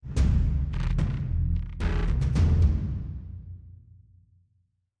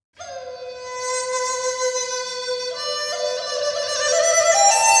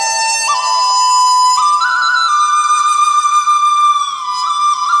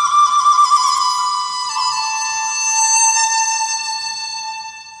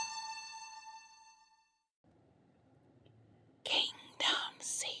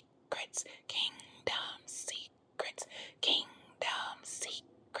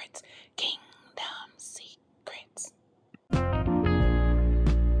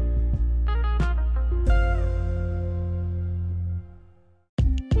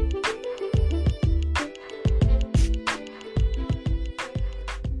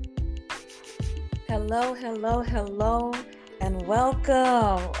Hello, hello, hello, and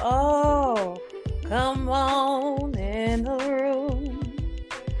welcome. Oh, come on in the room.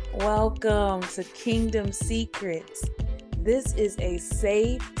 Welcome to Kingdom Secrets. This is a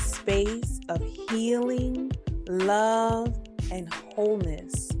safe space of healing, love, and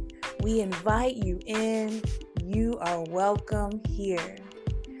wholeness. We invite you in. You are welcome here.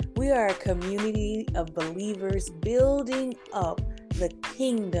 We are a community of believers building up the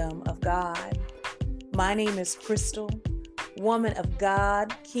kingdom of God. My name is Crystal, woman of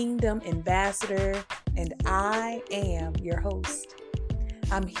God, kingdom ambassador, and I am your host.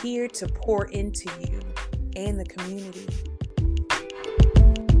 I'm here to pour into you and the community.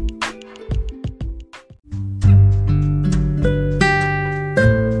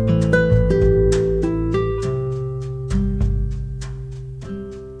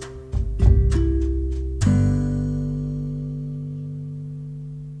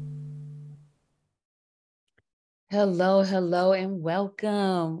 Hello, hello, and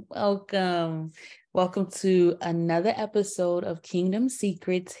welcome. Welcome to another episode of Kingdom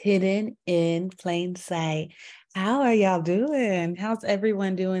Secrets Hidden in Plain Sight. How are y'all doing? How's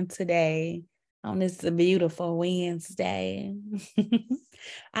everyone doing today on this beautiful Wednesday?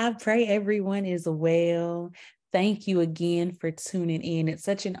 I pray everyone is well. Thank you again for tuning in. It's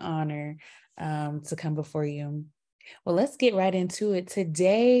such an honor to come before you. Well, let's get right into it.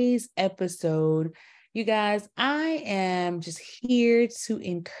 Today's episode, you guys, I am just here to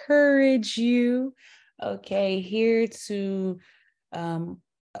encourage you, okay, here to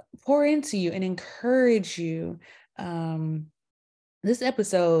pour into you and encourage you. This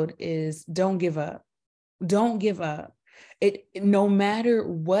episode is don't give up. Don't give up. No matter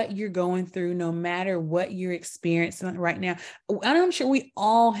what you're going through, no matter what you're experiencing right now, and I'm sure we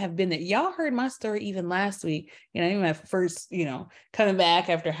all have been there. Y'all heard my story even last week, even my first, coming back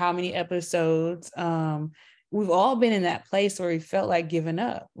after how many episodes. We've all been in that place where we felt like giving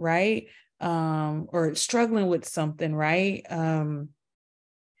up, right? Or struggling with something, right?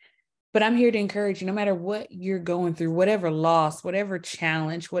 But I'm here to encourage you, no matter what you're going through, whatever loss, whatever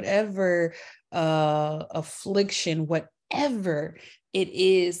challenge, whatever affliction, whatever it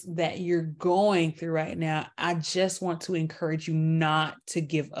is that you're going through right now, I just want to encourage you not to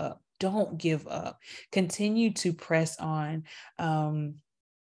give up. Don't give up. Continue to press on.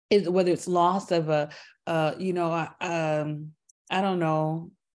 Whether it's loss of I don't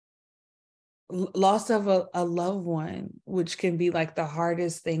know, loss of a loved one, which can be like the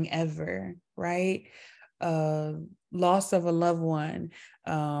hardest thing ever, right? Loss of a loved one.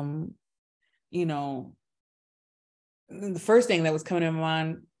 The first thing that was coming to my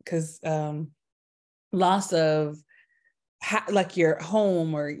mind, because loss of like your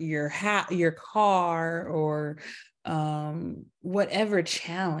home or your car or whatever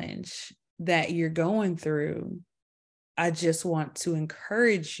challenge that you're going through, I just want to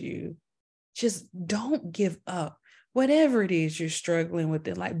encourage you. Just don't give up. Whatever it is you're struggling with,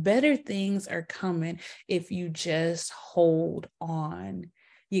 it like better things are coming if you just hold on.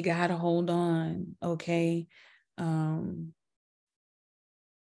 You got to hold on, okay?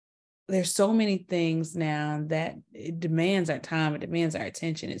 There's so many things now that it demands our time, it demands our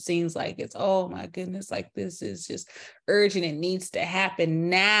attention. It seems like it's, oh my goodness, like this is just urgent. It needs to happen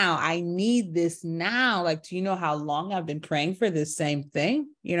now. I need this now. Like, do you know how long I've been praying for this same thing?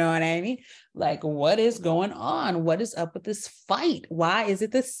 You know what I mean? Like, what is going on? What is up with this fight? Why is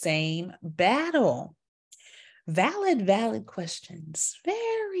it the same battle? Valid questions,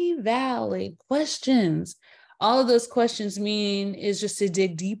 very valid questions. All of those questions mean is just to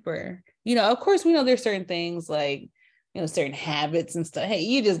dig deeper. Of course, we know there's certain things like, certain habits and stuff. Hey,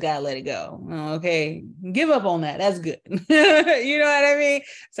 you just got to let it go. Okay. Give up on that. That's good. You know what I mean?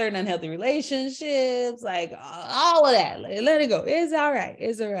 Certain unhealthy relationships, like all of that. Let it go. It's all right.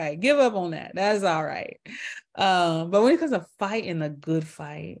 It's all right. Give up on that. That's all right. But when it comes to fighting the good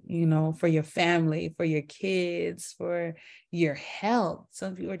fight, for your family, for your kids, for your health,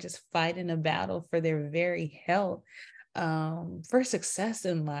 some people are just fighting a battle for their very health, for success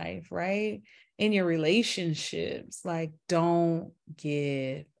in life, right? In your relationships, like don't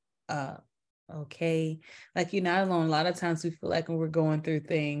give up. Okay. Like you're not alone. A lot of times we feel like when we're going through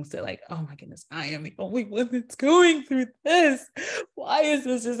things that like, oh my goodness, I am the only one that's going through this. Why is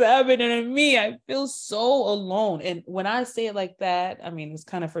this just happening to me? I feel so alone. And when I say it like that, I mean, it's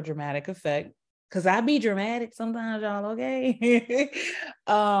kind of for dramatic effect because I be dramatic sometimes, y'all, okay?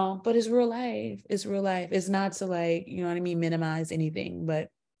 But it's real life. It's real life. It's not to like, minimize anything, but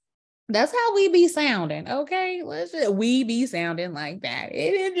that's how we be sounding, okay? We be sounding like that.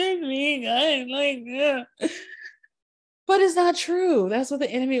 It is just me, guys, like that. But it's not true. That's what the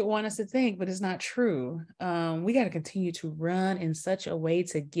enemy would want us to think, but it's not true. We got to continue to run in such a way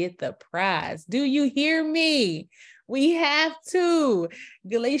to get the prize. Do you hear me? We have to.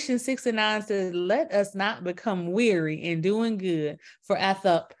 Galatians 6:9 says, let us not become weary in doing good, for at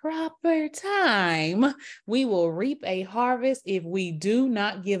the proper time, we will reap a harvest if we do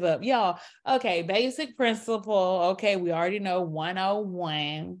not give up. Y'all, okay, basic principle. Okay, we already know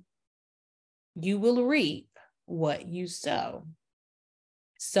 101. You will reap what you sow.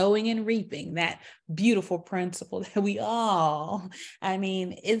 Sowing and reaping, that beautiful principle that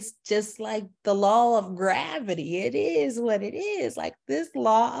it's just like the law of gravity. It is what it is. Like this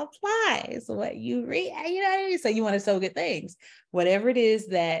law applies. What you reap, you know what I mean? So you want to sow good things. Whatever it is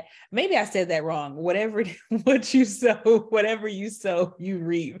that, maybe I said that wrong. Whatever, what you sow, whatever you sow, you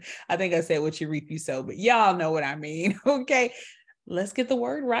reap. I think I said what you reap, you sow, but y'all know what I mean. Okay. Let's get the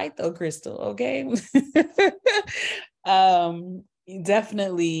word right though, Crystal. Okay.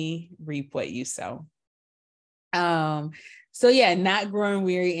 Definitely reap what you sow. So yeah, not growing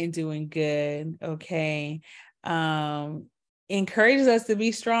weary and doing good. Okay. Encourages us to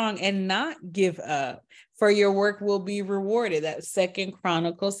be strong and not give up, for your work will be rewarded. That's 2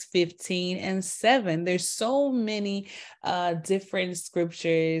 Chronicles 15:7. There's so many different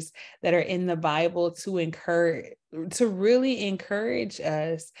scriptures that are in the Bible to really encourage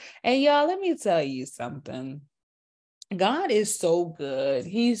us. And y'all, let me tell you something. God is so good.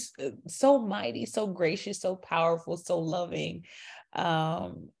 He's so mighty, so gracious, so powerful, so loving.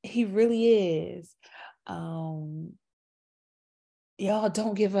 He really is. Y'all,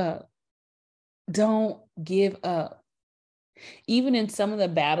 don't give up. Don't give up. Even in some of the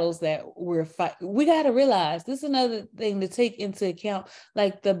battles that we're fighting, we got to realize this is another thing to take into account.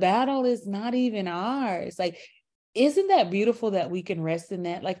 Like the battle is not even ours. Like, isn't that beautiful that we can rest in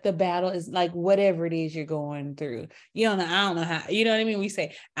that? Like the battle is like whatever it is you're going through. I don't know how, you know what I mean? We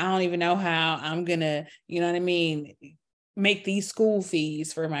say, I don't even know how I'm gonna, you know what I mean, make these school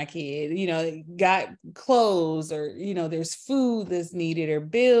fees for my kid, got clothes, or, there's food that's needed or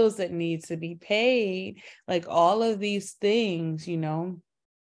bills that need to be paid. Like all of these things,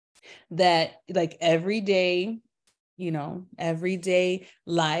 that like everyday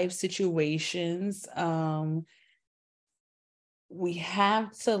life situations, we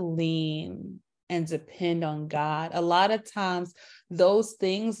have to lean and depend on God. A lot of times those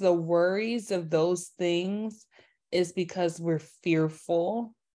things, the worries of those things, is because we're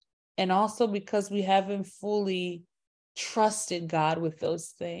fearful, and also because we haven't fully trusted God with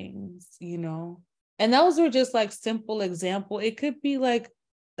those things, And those were just like simple example. It could be like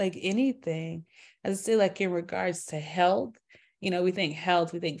anything. As I say, like in regards to health, we think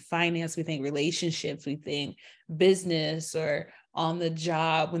health, we think finance, we think relationships, we think business, or on the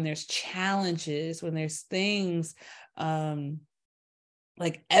job, when there's challenges, when there's things,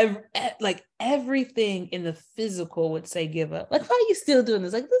 like everything in the physical would say give up. Like, why are you still doing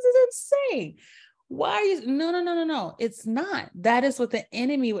this? Like, this is insane. Why are you? No. It's not. That is what the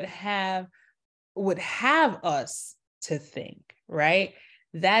enemy would have us to think, right?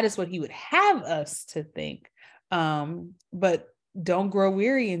 That is what he would have us to think. But don't grow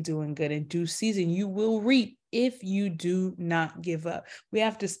weary in doing good. In due season, you will reap if you do not give up. We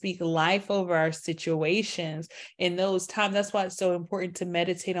have to speak life over our situations in those times. That's why it's so important to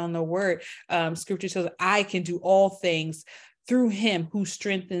meditate on the word. Scripture says, I can do all things through him who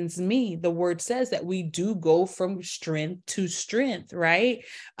strengthens me. The word says that we do go from strength to strength, right?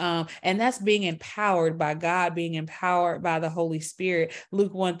 And that's being empowered by God, being empowered by the Holy Spirit.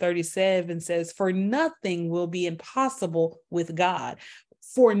 Luke 1:37 says, for nothing will be impossible with God.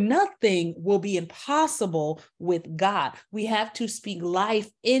 For nothing will be impossible with God. We have to speak life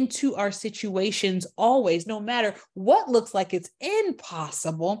into our situations always, no matter what looks like it's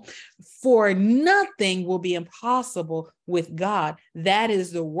impossible. For nothing will be impossible with God. That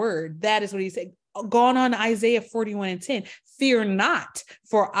is the word. That is what he said. Gone on Isaiah 41:10. Fear not,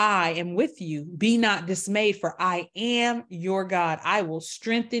 for I am with you. Be not dismayed, for I am your God. I will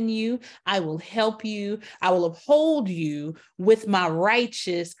strengthen you. I will help you. I will uphold you with my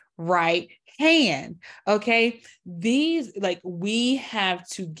righteous right hand. Okay. We have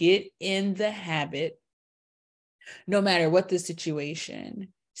to get in the habit, no matter what the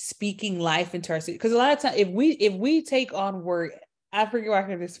situation, speaking life into our city. Because a lot of times, if we take on word, I forget where I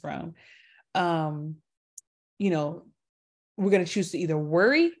heard this from. We're going to choose to either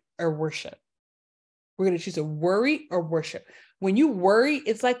worry or worship. We're going to choose to worry or worship. When you worry,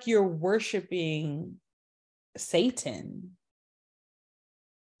 it's like you're worshiping Satan.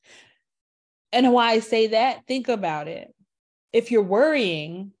 And why I say that, think about it. If you're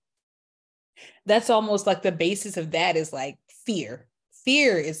worrying, That's almost like the basis of that is like fear.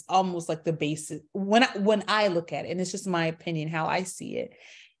 Fear is almost like the basis when I look at it, and it's just my opinion, how I see it,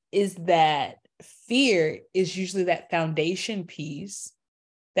 is that fear is usually that foundation piece,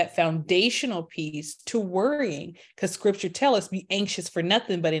 that foundational piece to worrying, because scripture tells us, be anxious for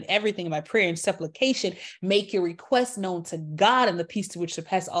nothing, but in everything by prayer and supplication, make your requests known to God, and the peace to which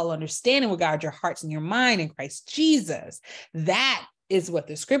surpasses all understanding will guard your hearts and your mind in Christ Jesus. That is what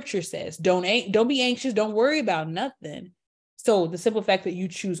the scripture says. Don't be anxious. Don't worry about nothing. So the simple fact that you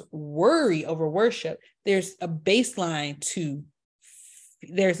choose worry over worship, there's a baseline to,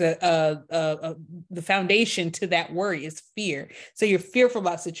 there's the foundation to that worry is fear. So you're fearful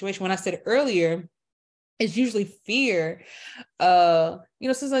about the situation. When I said earlier, it's usually fear.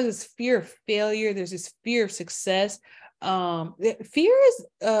 Sometimes this fear of failure. There's this fear of success. Fear is,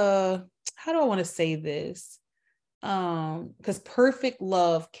 how do I want to say this? Because perfect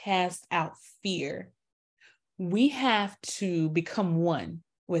love casts out fear. We have to become one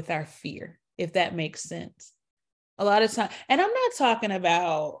with our fear, if that makes sense. A lot of time, and I'm not talking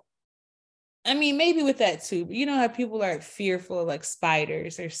about, I mean, maybe with that too, but you know how people are fearful of like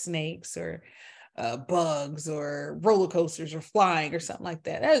spiders or snakes or bugs or roller coasters or flying or something like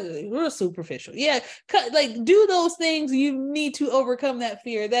that. That's real superficial. Yeah, like do those things. You need to overcome that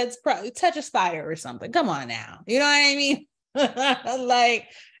fear. That's probably touch a spider or something. Come on now, you know what I mean? Like,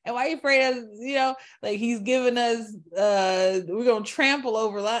 and why are you afraid of, like he's giving us, we're going to trample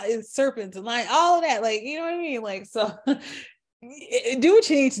over serpents and lions, all of that. Like, you know what I mean? Like, so do what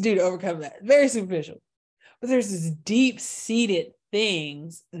you need to do to overcome that. Very superficial. But there's this deep-seated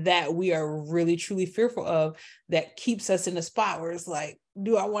things that we are really, truly fearful of that keeps us in the spot where it's like,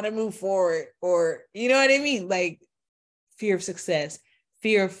 do I want to move forward? Or, you know what I mean? Like fear of success,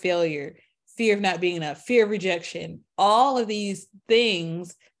 fear of failure, fear of not being enough, fear of rejection, all of these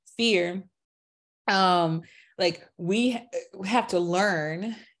things, fear, like we have to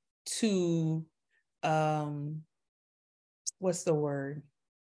learn to, what's the word?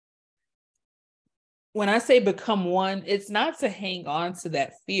 When I say become one, it's not to hang on to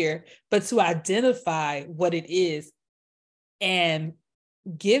that fear, but to identify what it is and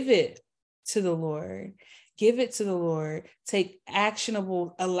give it to the Lord. Give it to the Lord. Take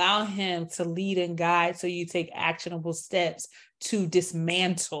actionable, allow him to lead and guide. So you take actionable steps to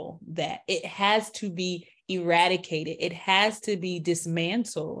dismantle that. It has to be eradicated. It has to be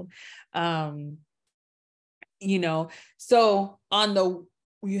dismantled. So you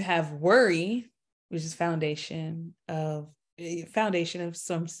have worry, which is foundation of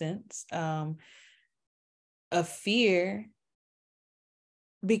some sense, of fear,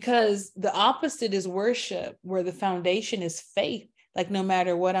 because the opposite is worship, where the foundation is faith. Like no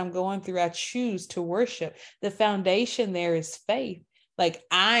matter what I'm going through, I choose to worship. The foundation there is faith. Like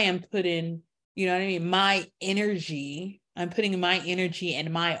I am putting, you know what I mean? I'm putting my energy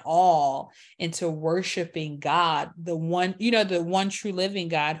and my all into worshiping God, the one true living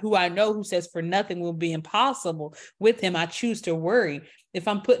God, who I know, who says for nothing will be impossible. With him, I choose to worry. If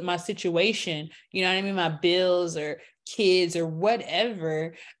I'm putting my situation, you know what I mean, my bills or kids or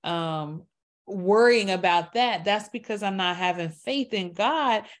whatever, worrying about that, that's because I'm not having faith in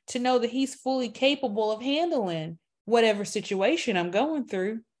God to know that he's fully capable of handling whatever situation I'm going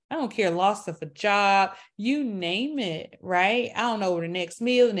through. I don't care, loss of a job, you name it, right? I don't know, the next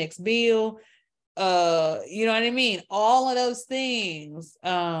meal, the next bill, you know what I mean? All of those things.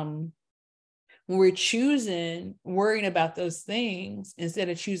 When we're choosing worrying about those things instead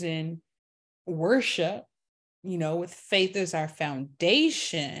of choosing worship, with faith as our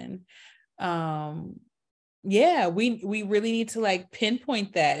foundation, we really need to like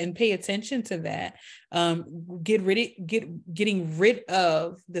pinpoint that and pay attention to that. Getting rid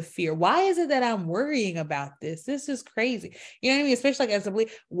of the fear. Why is it that I'm worrying about this? This is crazy. You know what I mean? Especially like as a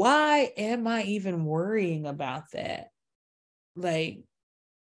believer, why am I even worrying about that? Like,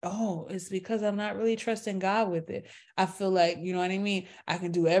 oh, it's because I'm not really trusting God with it. I feel like, you know what I mean? I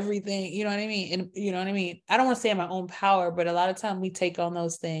can do everything, you know what I mean? And you know what I mean? I don't want to say in my own power, but a lot of time we take on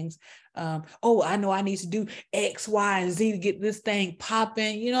those things. I know I need to do X, Y, and Z to get this thing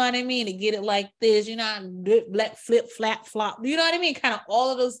popping, you know what I mean? To get it like this, let flip, flap, flop, you know what I mean? Kind of all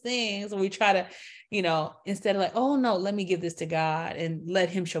of those things. And we try to, instead of like, oh no, let me give this to God and let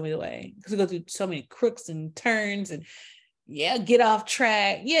him show me the way. Because we go through so many crooks and turns and get off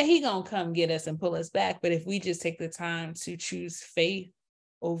track. Yeah, he gonna come get us and pull us back. But if we just take the time to choose faith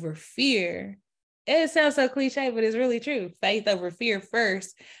over fear, it sounds so cliche, but it's really true. Faith over fear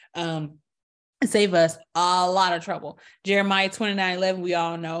first, save us a lot of trouble. Jeremiah 29:11, we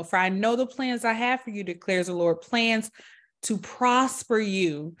all know, for I know the plans I have for you, declares the Lord, plans to prosper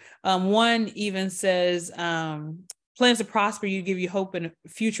you. One even says, plans to prosper you, give you hope and a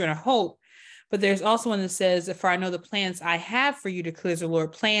future and a hope. But there's also one that says, for I know the plans I have for you, declares the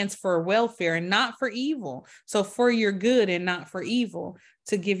Lord, plans for welfare and not for evil. So for your good and not for evil,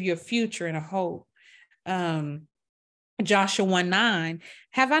 to give you a future and a hope. Joshua 1:9,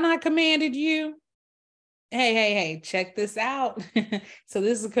 have I not commanded you? Hey, check this out. So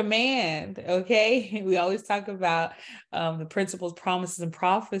this is a command, okay? We always talk about the principles, promises, and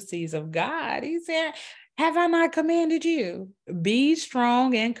prophecies of God. He said, have I not commanded you? Be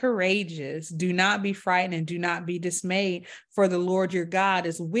strong and courageous. Do not be frightened and do not be dismayed, for the Lord your God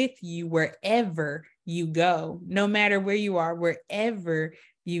is with you wherever you go, no matter where you are, wherever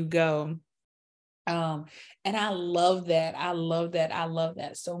you go. And I love that. I love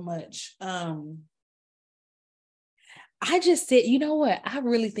that so much. I just said, you know what? I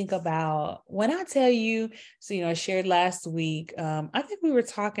really think about when I tell you, so, I shared last week. I think we were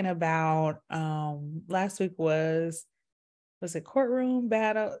talking about, last week was it courtroom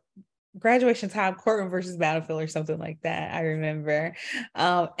battle, graduation time, courtroom versus battlefield or something like that. I remember.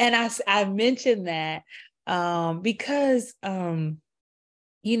 And I mentioned that, because,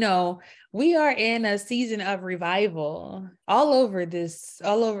 we are in a season of revival all over,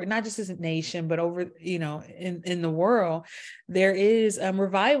 not just as a nation, but over, in the world. There is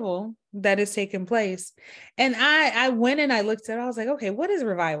revival that is taking place. And I went and I looked at it, I was like, okay, what is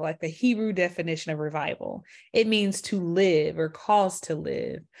revival? Like the Hebrew definition of revival. It means to live or cause to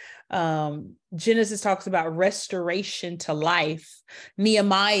live. Genesis talks about restoration to life.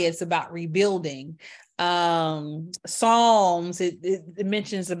 Nehemiah is about rebuilding. Psalms, it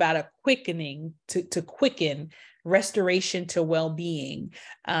mentions about a quickening, to quicken, restoration to well-being.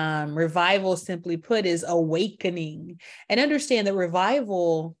 Revival, simply put, is awakening. And understand that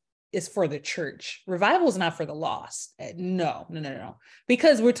revival is for the church. Revival is not for the lost. No.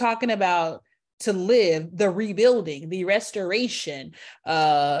 Because we're talking about to live, the rebuilding, the restoration,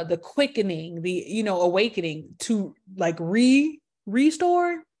 the quickening, the, awakening, to like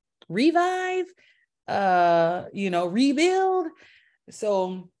restore, revive, rebuild.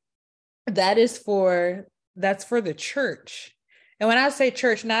 So that's for the church. And when I say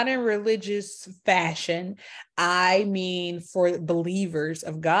church, not in religious fashion, I mean for believers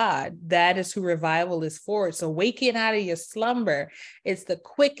of God. That is who revival is for. It's awakening out of your slumber. It's the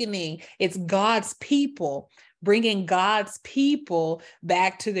quickening. It's God's people, bringing God's people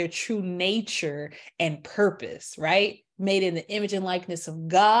back to their true nature and purpose, right? Made in the image and likeness of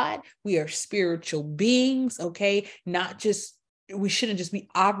God. We are spiritual beings, okay? We shouldn't just be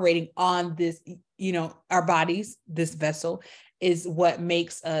operating on this, our bodies. This vessel is what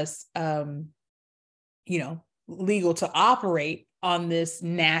makes us, legal to operate on this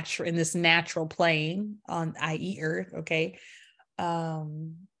natural plane, on i.e. earth, okay?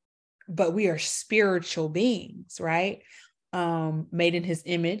 But we are spiritual beings, right? Made in his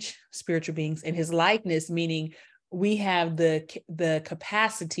image, spiritual beings, in his likeness, meaning we have the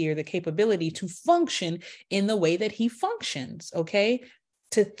capacity or the capability to function in the way that he functions, okay?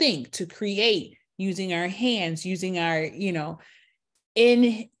 To think, to create, using our hands, using our,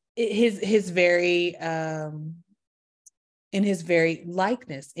 in his very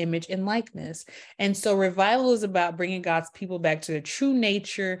likeness, image and likeness. And so revival is about bringing God's people back to their true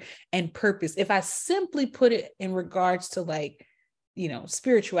nature and purpose. If I simply put it in regards to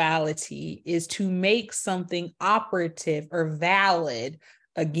spirituality, is to make something operative or valid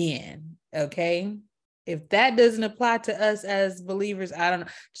again. Okay. If that doesn't apply to us as believers, I don't know.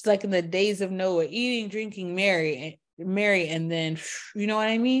 Just like in the days of Noah, eating, drinking, marry, and then, you know what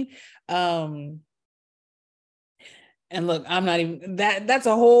I mean? And look, I'm not even that's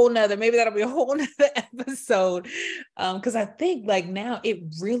a whole nother, maybe that'll be a whole nother episode. Because I think now it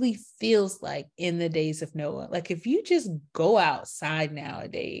really feels like in the days of Noah, like if you just go outside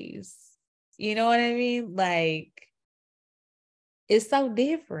nowadays, you know what I mean? Like it's so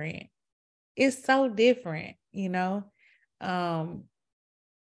different. It's so different,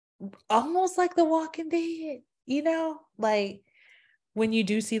 almost like The Walking Dead, like when you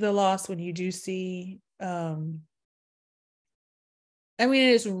do see the loss, when you do see,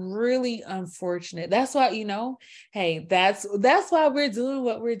 it's really unfortunate. That's why, hey, that's why we're doing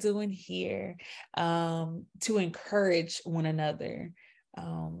what we're doing here, to encourage one another,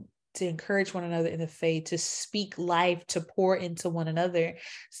 in the faith, to speak life, to pour into one another.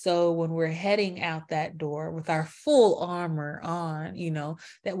 So when we're heading out that door with our full armor on,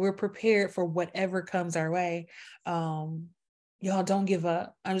 that we're prepared for whatever comes our way. Y'all don't give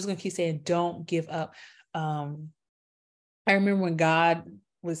up. I'm just going to keep saying, don't give up. I remember when God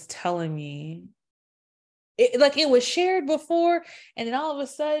was telling me, it was shared before, and then all of a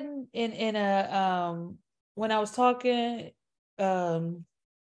sudden in a when I was talking, I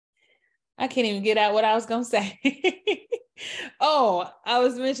can't even get out what I was gonna say. Oh, I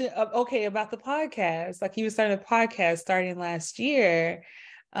was mentioning okay about the podcast. Like he was starting a podcast starting last year.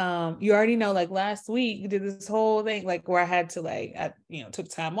 You already know, like last week did this whole thing like where I had to I took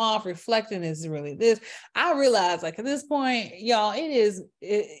time off, reflecting is really this. I realized like at this point, y'all,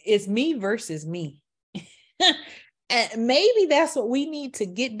 it's me versus me. And maybe that's what we need to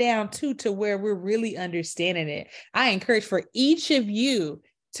get down to where we're really understanding it. I encourage for each of you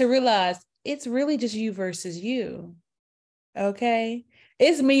to realize it's really just you versus you. Okay.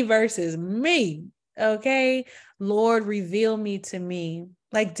 It's me versus me. Okay. Lord, reveal me to me.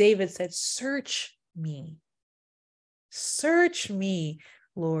 Like David said, search me. Search me,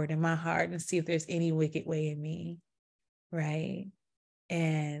 Lord, in my heart and see if there's any wicked way in me. Right.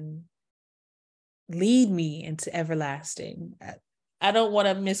 And lead me into everlasting. I don't want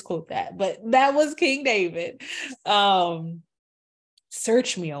to misquote that, but that was King David.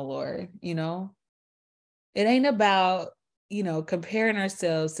 Search me, oh Lord, it ain't about, comparing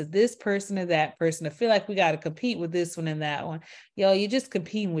ourselves to this person or that person. I feel like we got to compete with this one and that one. You're just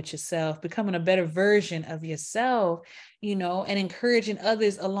competing with yourself, becoming a better version of yourself, and encouraging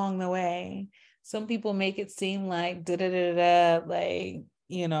others along the way. Some people make it seem like like,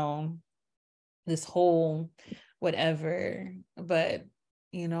 this whole whatever, but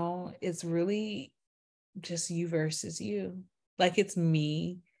it's really just you versus you. Like it's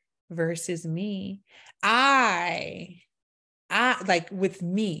me versus me. I like with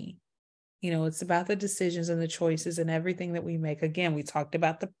me, it's about the decisions and the choices and everything that we make. Again, we talked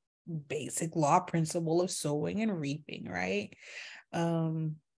about the basic law principle of sowing and reaping, right?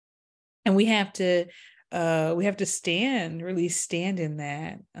 And we have to really stand in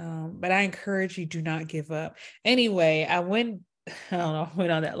that. But I encourage you, do not give up. Anyway, I went on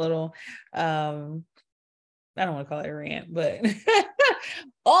that little, I don't want to call it a rant, but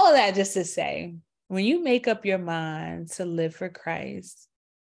all of that just to say, when you make up your mind to live for Christ,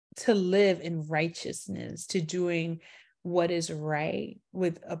 to live in righteousness, to doing what is right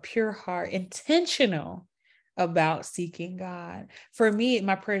with a pure heart, intentional about seeking God. For me,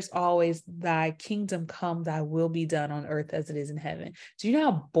 my prayer is always, thy kingdom come, thy will be done on earth as it is in heaven. Do you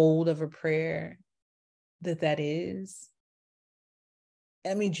know how bold of a prayer that is?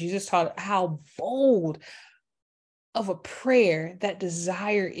 I mean, Jesus taught how bold of a prayer that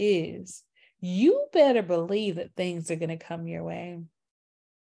desire is. You better believe that things are going to come your way.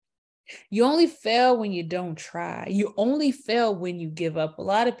 You only fail when you don't try. You only fail when you give up. A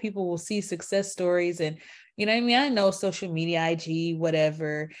lot of people will see success stories and, I know social media, IG,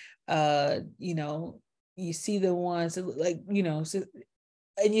 whatever, you see the ones that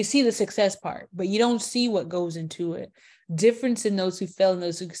and you see the success part, but you don't see what goes into it. Difference in those who fail and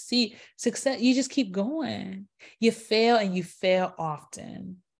those who see success. You just keep going. You fail and you fail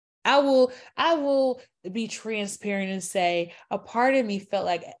often. I will be transparent and say a part of me felt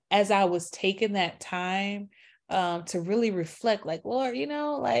like as I was taking that time to really reflect, like, Lord,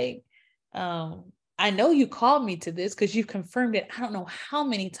 I know you called me to this because you've confirmed it. I don't know how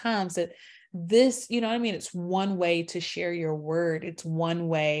many times that this, it's one way to share your word. It's one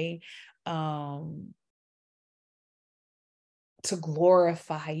way to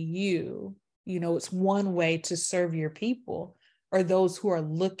glorify you. It's one way to serve your people or those who are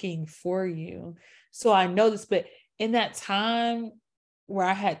looking for you. So I know this, but in that time where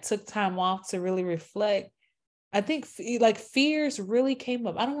I had took time off to really reflect, I think like fears really came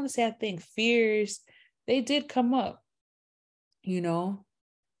up. I don't want to say I think fears, they did come up,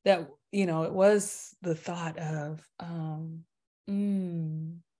 that, it was the thought of,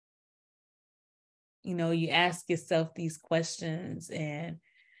 you ask yourself these questions and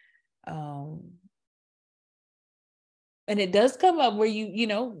it does come up where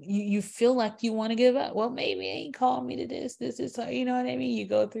you feel like you want to give up. Well, maybe they ain't called me to this is, you know what I mean? You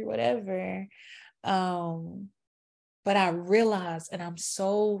go through whatever. But I realize, and I'm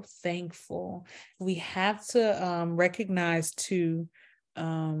so thankful, we have to recognize too,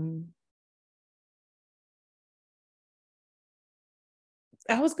 I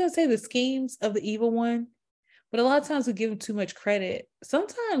was going to say the schemes of the evil one, but a lot of times we give him too much credit.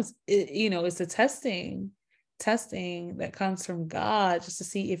 Sometimes, it's a testing that comes from God just to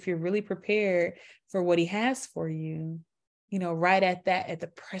see if you're really prepared for what he has for you. Right at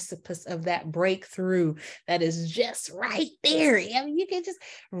the precipice of that breakthrough that is just right there. I mean, you can just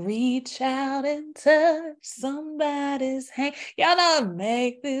reach out and touch somebody's hand. Y'all know,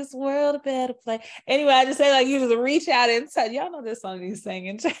 make this world a better place. Anyway, I just say, like, you just reach out and touch. Y'all know this song he's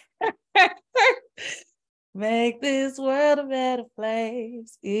singing. Make this world a better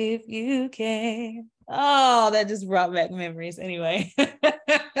place if you can. Oh, that just brought back memories anyway.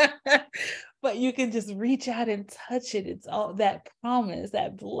 But you can just reach out and touch it. It's all that promise,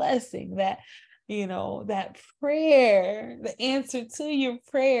 that blessing, that, that prayer, the answer to your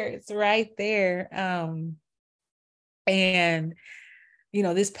prayer. It's right there. And,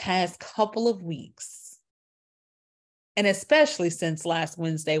 this past couple of weeks, and especially since last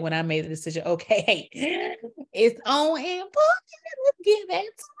Wednesday when I made the decision, okay, hey, it's on and let's get back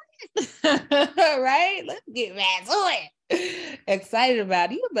to it. Right? Let's get back to it. Excited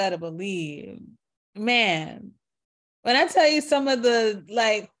about it. You better believe, man, when I tell you some of the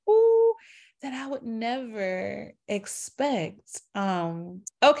that I would never expect.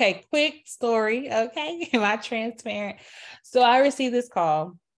 Okay, quick story. Okay. Am I transparent? So I received this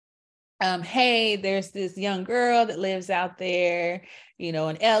call. Hey, there's this young girl that lives out there, in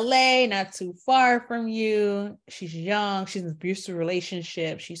LA, not too far from you. She's young. She's in an abusive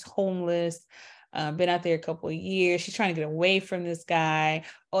relationship. She's homeless. Been out there a couple of years. She's trying to get away from this guy.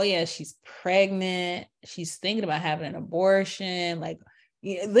 Oh yeah, she's pregnant. She's thinking about having an abortion. Like,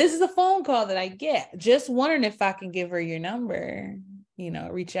 this is a phone call that I get. Just wondering if I can give her your number,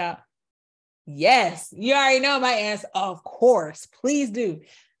 reach out. Yes, you already know my answer. Of course, please do.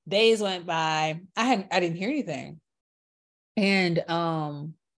 Days went by. I didn't hear anything. And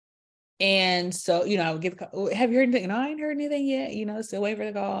so, I would get the call. Have you heard anything? No, I ain't heard anything yet, still waiting for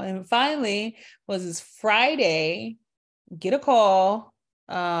the call. And finally was this Friday, get a call.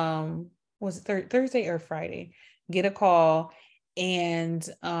 Was it Thursday or Friday? Get a call. And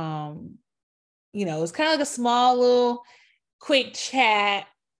it was kind of like a small little quick chat.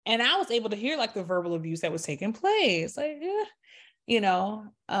 And I was able to hear like the verbal abuse that was taking place. Like, yeah.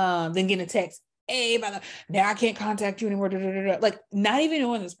 Then getting a text, hey, now I can't contact you anymore. Like, not even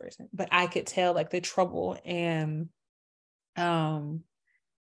knowing this person, but I could tell like the trouble and the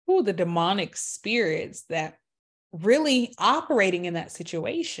demonic spirits that really operating in that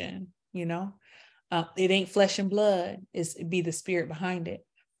situation. It ain't flesh and blood, it'd be the spirit behind it.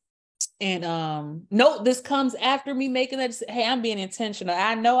 And note, this comes after me making that, hey, I'm being intentional.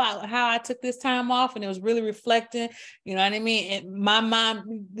 I know how I took this time off, and it was really reflecting, you know what I mean? And my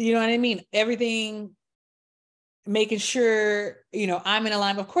mind, you know what I mean? Everything, making sure, I'm in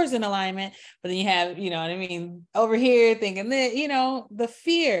alignment, of course in alignment, but then you have, you know what I mean, over here thinking that, the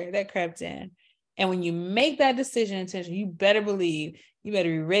fear that crept in. And when you make that decision intention, you better believe, you better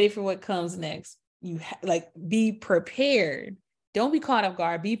be ready for what comes next. You be prepared. Don't be caught off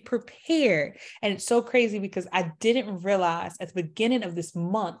guard. Be prepared. And it's so crazy because I didn't realize at the beginning of this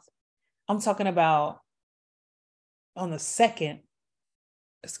month, I'm talking about on the 2nd,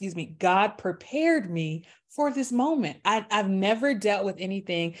 God prepared me for this moment. I've never dealt with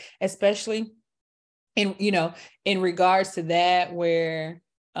anything, especially in regards to that, where,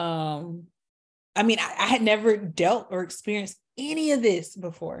 I had never dealt or experienced any of this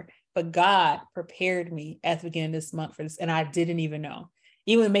before. But God prepared me at the beginning of this month for this. And I didn't even know.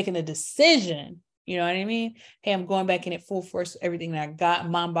 Even making a decision, you know what I mean? Hey, I'm going back in at full force, everything that I got,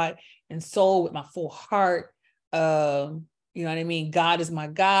 mind, body, and soul, with my full heart. You know what I mean? God is my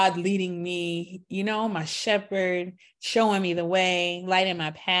God, leading me, my shepherd, showing me the way, lighting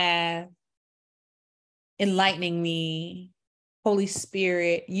my path, enlightening me. Holy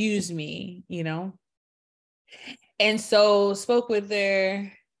Spirit, use me, And so spoke with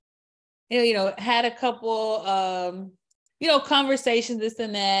her, had a couple, conversations, this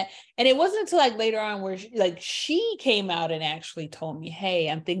and that. And it wasn't until like later on where she came out and actually told me, hey,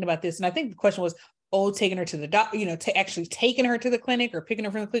 I'm thinking about this. And I think the question was, taking her to the doctor, actually taking her to the clinic or picking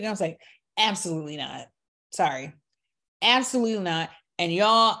her from the clinic. I was like, absolutely not. Sorry. Absolutely not. And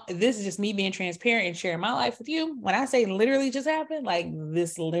y'all, this is just me being transparent and sharing my life with you. When I say literally just happened, like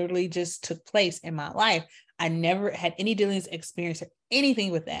this literally just took place in my life. I never had any dealings, experience, or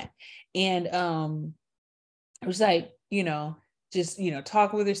anything with that. And it was like, just,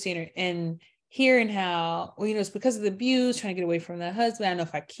 talking with her, seeing her, and hearing how, it's because of the abuse, trying to get away from the husband. I know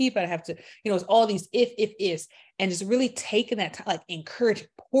if I keep it, I have to, it's all these ifs, and just really taking that time, like encouraging,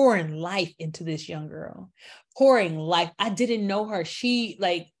 pouring life into this young girl, pouring life. I didn't know her.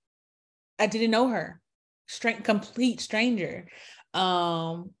 I didn't know her. Complete stranger.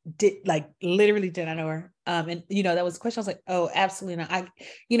 Literally did I know her? And that was the question. I was like, oh, absolutely not.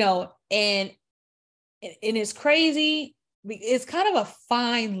 And it's crazy. It's kind of a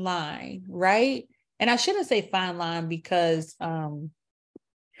fine line, right? And I shouldn't say fine line because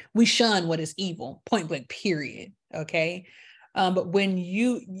we shun what is evil, point blank, period. Okay. But when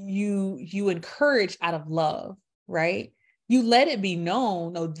you encourage out of love, right? you let it be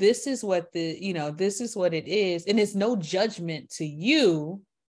known, no, this is what this is what it is. And it's no judgment to you,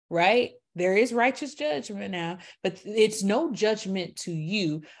 right? There is righteous judgment now, but it's no judgment to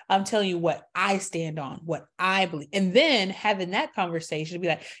you. I'm telling you what I stand on, what I believe. And then having that conversation to be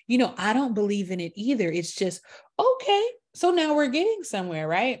like, I don't believe in it either. It's just, okay, so now we're getting somewhere,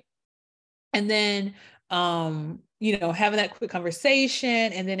 right? And then, having that quick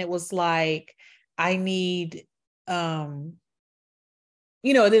conversation. And then it was like, I need, then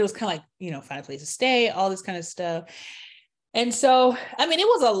it was kind of like, find a place to stay, all this kind of stuff. And so, I mean, it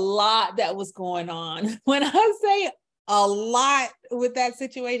was a lot that was going on. When I say a lot with that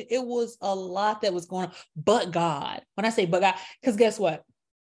situation, it was a lot that was going on, but God. When I say but God, because guess what?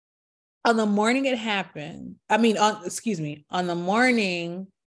 On the morning it happened, on the morning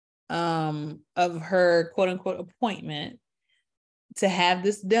of her quote unquote appointment to have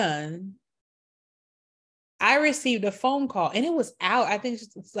this done, I received a phone call, and it was out. I think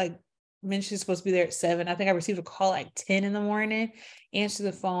it's like, she's supposed to be there at 7. I think I received a call like 10 in the morning. Answer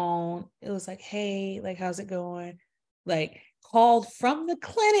the phone. It was like, hey, like, how's it going? Like, called from the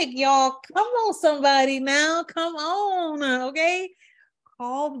clinic, y'all. Come on, somebody now. Come on, okay?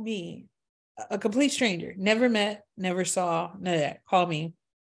 Called me, a complete stranger. Never met, never saw, none of that. Called me.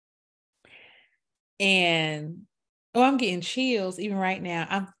 And I'm getting chills even right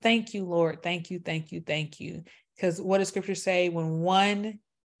now. Thank you, Lord. Thank you, thank you, thank you. Because what does scripture say? When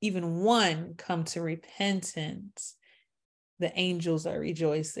even one come to repentance, the angels are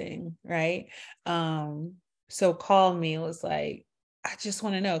rejoicing, right? So called me. It was like, I just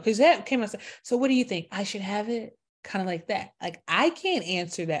want to know, because that came out. So what do you think? I should have it? Kind of like that. Like, I can't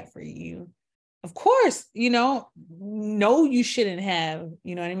answer that for you. Of course, no, you shouldn't have,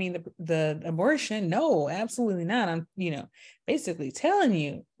 you know what I mean? The abortion. No, absolutely not. I'm, basically telling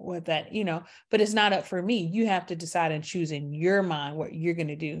you what that, but it's not up for me. You have to decide and choose in your mind what you're going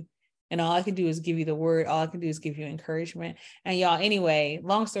to do. And all I can do is give you the word. All I can do is give you encouragement. And y'all, anyway,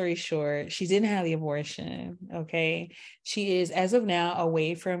 long story short, she didn't have the abortion. Okay. She is, as of now,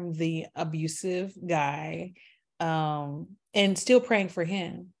 away from the abusive guy, and still praying for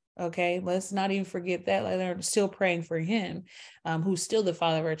him. Okay, let's not even forget that. Like, they're still praying for him, who's still the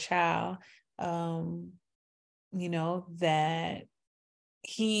father of our child. That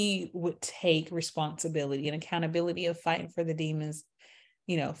he would take responsibility and accountability of fighting for the demons.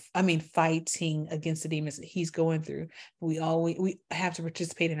 Fighting against the demons that he's going through. We have to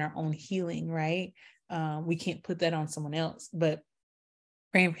participate in our own healing, right? We can't put that on someone else, but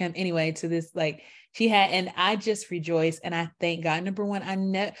praying for him anyway, to this, like, she had, and I just rejoice and I thank God. Number one, I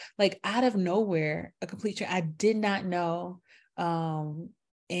know, like, out of nowhere, a complete I did not know.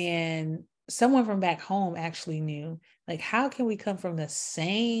 And someone from back home actually knew, like, how can we come from the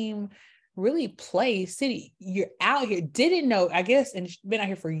same really place, city? You're out here, didn't know, I guess, and been out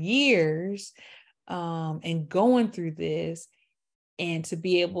here for years, and going through this, and to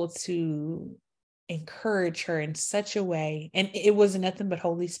be able to encourage her in such a way. And it wasn't nothing but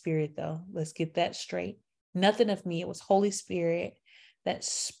Holy Spirit, though. Let's get that straight. Nothing of me. It was Holy Spirit that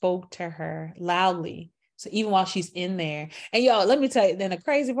spoke to her loudly. So even while she's in there, and y'all, let me tell you, then the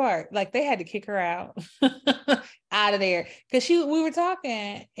crazy part, like, they had to kick her out, out of there. Cause we were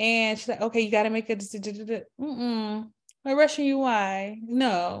talking, and she's like, okay, you got to make a decision. I'm rushing you. Why?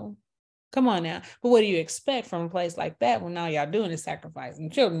 No. Come on now. But what do you expect from a place like that when all y'all doing is sacrificing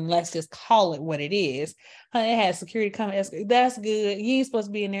children? Let's just call it what it is. It has security come. That's good. You ain't supposed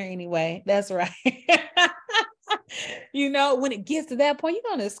to be in there anyway. That's right. When it gets to that point, you're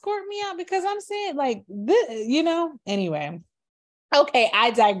going to escort me out, because I'm saying, like, this, anyway. Okay,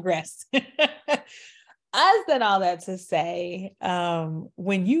 I digress. I said all that to say,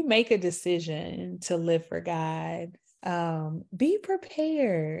 when you make a decision to live for God, be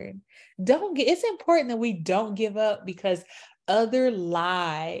prepared. It's important that we don't give up, because other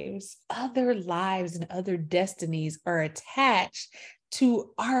lives and other destinies are attached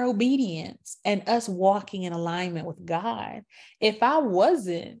to our obedience and us walking in alignment with God. If I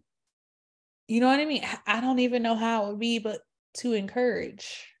wasn't, you know what I mean? I don't even know how it would be, but to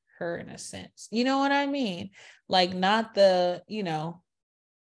encourage her in a sense, you know what I mean? Like, not the,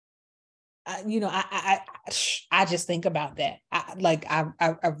 I just think about that.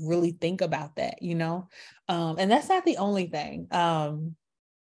 I really think about that, and that's not the only thing.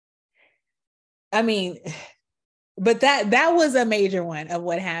 But that was a major one of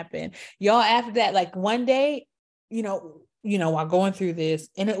what happened, y'all. After that, like, one day, while going through this,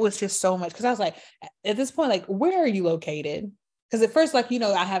 and it was just so much, because I was like, at this point, like, where are you located? Because at first, like,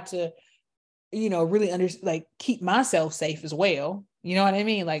 I have to, really keep myself safe as well. You know what I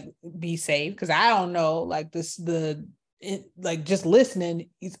mean? Like, be safe, because I don't know, like, the like just listening,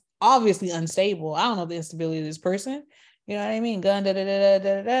 he's obviously unstable. I don't know the instability of this person. You know what I mean? Gun, da, da, da, da,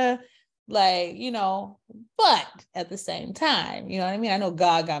 da, da. Like, but at the same time, you know what I mean? I know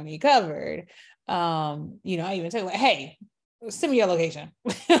God got me covered. I even tell you, like, hey, send me your location.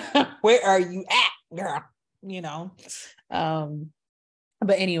 Where are you at, girl?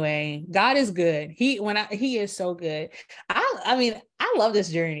 But anyway, God is good. He is so good. I love this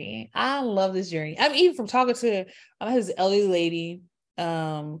journey. I love this journey. I mean, even from talking to this elderly lady, it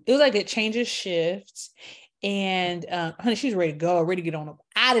was like it changes shifts. And honey, she's ready to go, ready to get on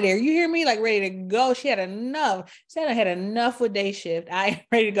out of there. You hear me? Like ready to go. She had enough. She said I had enough with day shift. I ain't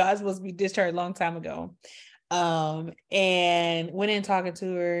ready to go. I was supposed to be discharged a long time ago. And went in talking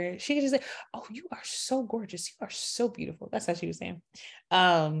to her. She could just say, "Oh, you are so gorgeous. You are so beautiful." That's how she was saying.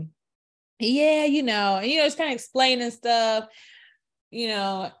 Yeah, it's kind of explaining stuff,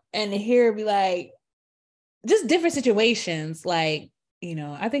 and here it be like just different situations. Like,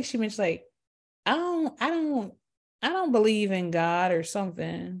 I think she mentioned like, I don't believe in God or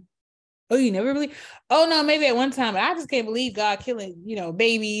something. Oh, you never believe? Oh no, maybe at one time, but I just can't believe God killing,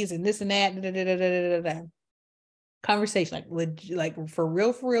 babies and this and that. Da, da, da, da, da, da. Conversation, like legit, like for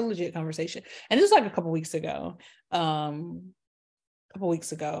real, legit conversation. And this was like a couple weeks ago. And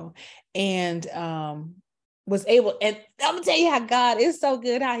was able, and I'm gonna tell you how God is so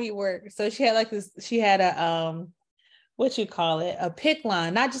good, how he works. So she had a what you call it, a PICC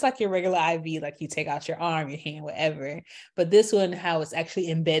line, not just like your regular IV, like you take out your arm, your hand, whatever, but this one, how it's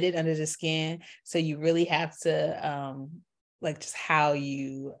actually embedded under the skin. So you really have to, like just how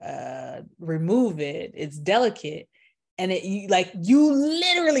you remove it. It's delicate. And you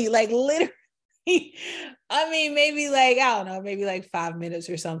literally, I mean, maybe like, I don't know, maybe like 5 minutes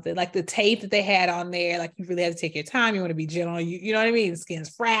or something. Like the tape that they had on there, like you really have to take your time. You want to be gentle. You know what I mean? The skin's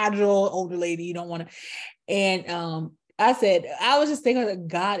fragile, older lady, you don't want to. And I was just thinking that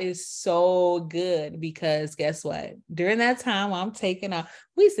God is so good, because guess what? During that time while I'm taking out,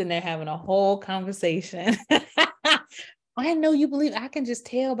 we sitting there having a whole conversation. I know you believe. I can just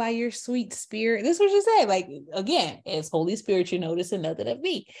tell by your sweet spirit. This is what you say. Like, again, as Holy Spirit, you notice nothing of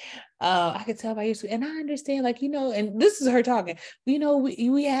me. I can tell by your sweet, and I understand, like, and this is her talking.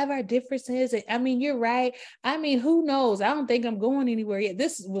 We have our differences. I mean, you're right. I mean, who knows? I don't think I'm going anywhere yet.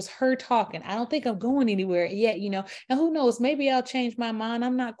 This was her talking. I don't think I'm going anywhere yet, and who knows? Maybe I'll change my mind.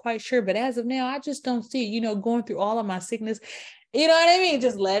 I'm not quite sure. But as of now, I just don't see it, going through all of my sickness. You know what I mean?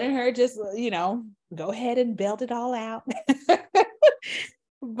 Just letting her just, go ahead and belt it all out.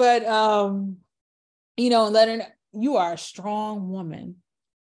 But, let her know, you are a strong woman.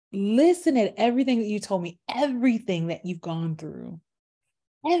 Listen at everything that you told me, everything that you've gone through,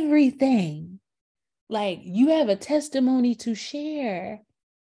 everything. Like, you have a testimony to share.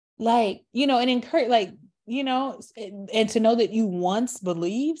 Like, and encourage, like, and to know that you once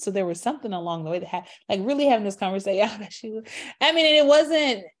believed. So there was something along the way that had, like, really having this conversation. And it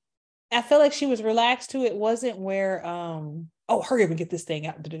wasn't, I felt like she was relaxed too. It wasn't where, oh, hurry up and get this thing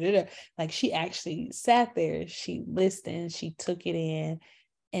out. Like, she actually sat there, she listened, she took it in,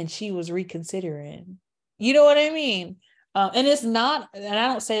 and she was reconsidering. You know what I mean? And it's not, and I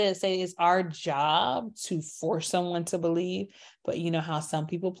don't say it's our job to force someone to believe, but you know how some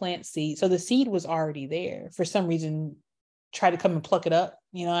people plant seeds. So the seed was already there. For some reason, try to come and pluck it up.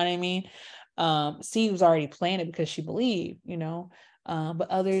 You know what I mean? Seed was already planted because she believed, but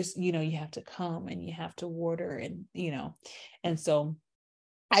others, you have to come and you have to water, and, and so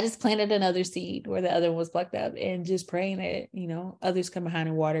I just planted another seed where the other one was plucked up, and just praying that, others come behind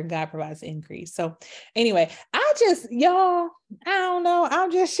and water, and God provides increase. So anyway, y'all, I don't know. I'm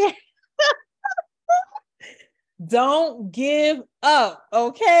just sharing. Don't give up.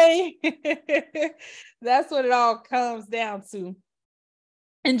 Okay. That's what it all comes down to.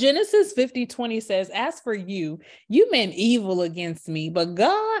 And Genesis 50:20 says, as for you meant evil against me, but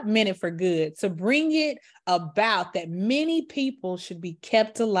God meant it for good, to bring it about that many people should be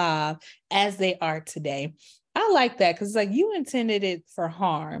kept alive as they are today. I like that, because like, you intended it for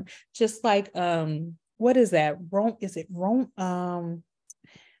harm, just like, what is that?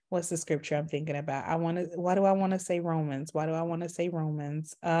 What's the scripture I'm thinking about? Why do I want to say Romans?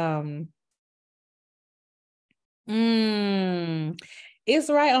 It's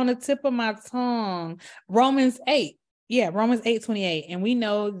right on the tip of my tongue. Romans 8. Yeah, Romans 8:28. And we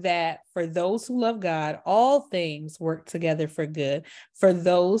know that for those who love God, all things work together for good, for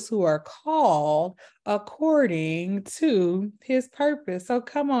those who are called according to his purpose. So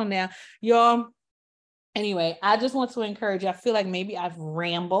come on now, y'all. Anyway, I just want to encourage you. I feel like maybe I've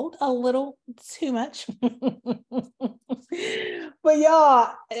rambled a little too much. But y'all,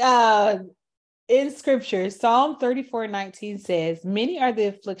 in scripture, Psalm 34:19 says, many are the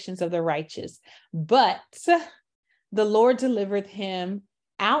afflictions of the righteous, but the Lord delivered him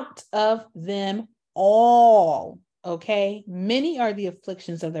out of them all. Okay. Many are the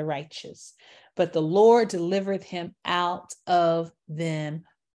afflictions of the righteous, but the Lord delivered him out of them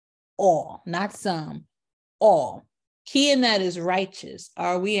all, not some, all. Key in that is righteous.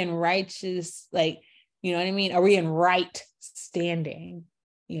 Are we in righteous, like, you know what I mean? Are we in right standing?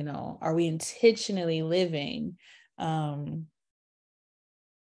 You know, are we intentionally living in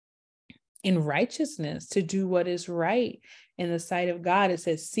righteousness to do what is right in the sight of God? It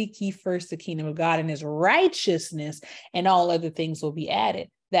says, seek ye first the kingdom of God and his righteousness, and all other things will be added.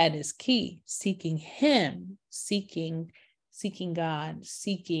 That is key. Seeking him, seeking God,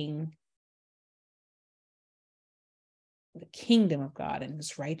 seeking the kingdom of God and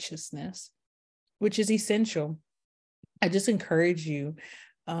his righteousness, which is essential. I just encourage you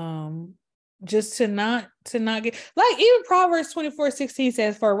just to not get, like, even Proverbs 24:16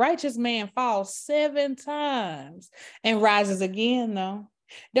 says, for a righteous man falls 7 times and rises again. Though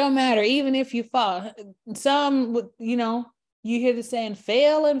don't matter, even if you fall, some, you know, you hear the saying,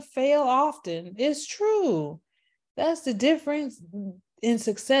 fail and fail often. It's true. That's the difference in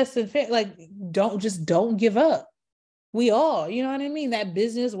success and fail. Like, don't give up. We all, you know what I mean? That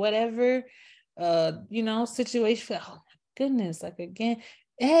business, whatever, you know, situation. Oh my goodness. Like, again,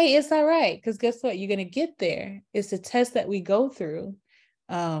 hey, it's all right. Because guess what? You're going to get there. It's a test that we go through.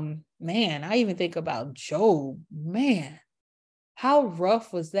 Man, I even think about Job. Man, how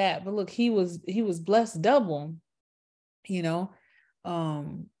rough was that? But look, he was blessed double, you know.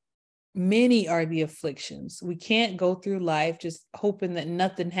 Many are the afflictions. We can't go through life just hoping that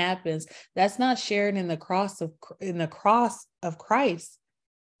nothing happens. That's not sharing in the cross of Christ,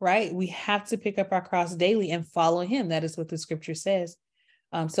 right? We have to pick up our cross daily and follow him. That is what the scripture says.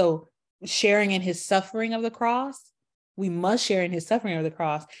 So sharing in his suffering of the cross, we must share in his suffering of the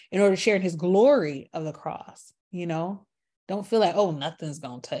cross in order to share in his glory of the cross. You know, don't feel like, oh, nothing's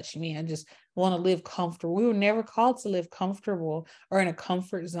going to touch me. I just want to live comfortable. We were never called to live comfortable or in a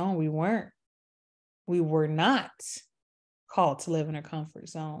comfort zone. We were not called to live in a comfort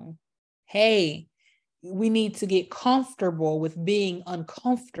zone. Hey, we need to get comfortable with being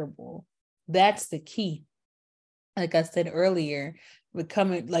uncomfortable. That's the key. Like I said earlier,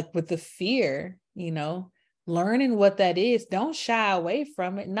 becoming like with the fear, you know, learning what that is. Don't shy away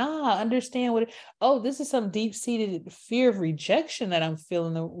from it. Understand what this is some deep-seated fear of rejection that I'm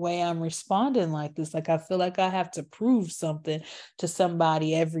feeling the way I'm responding like this. Like, I feel like I have to prove something to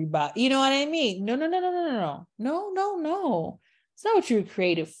somebody, everybody. You know what I mean? No. It's not what you were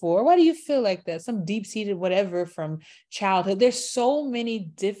created for. Why do you feel like that? Some deep-seated whatever from childhood. There's so many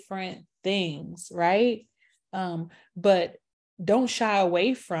different things, right? But don't shy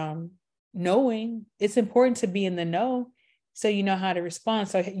away from knowing. It's important to be in the know so you know how to respond,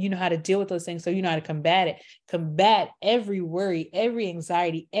 so you know how to deal with those things, so you know how to combat every worry, every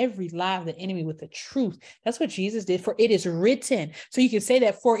anxiety, every lie of the enemy with the truth. That's what Jesus did. For it is written. So you can say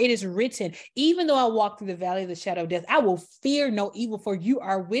that, for it is written, even though I walk through the valley of the shadow of death, I will fear no evil, for you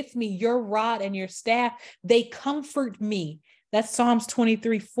are with me. Your rod and your staff, they comfort me. That's Psalms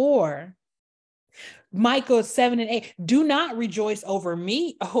 23:4. Micah 7:8, do not rejoice over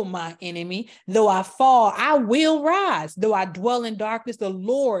me, O my enemy. Though I fall, I will rise. Though I dwell in darkness, the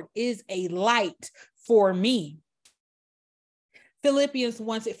Lord is a light for me. Philippians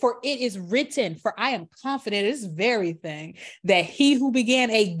 1 says, for it is written, for I am confident in this very thing, that he who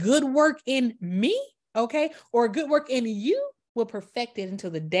began a good work in me, okay, or a good work in you, will perfect it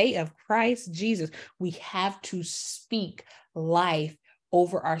until the day of Christ Jesus. We have to speak life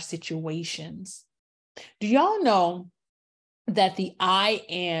over our situations. Do y'all know that the I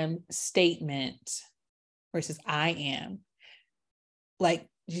am statement versus I am, like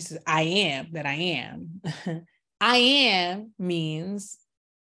Jesus, I am that I am. I am means,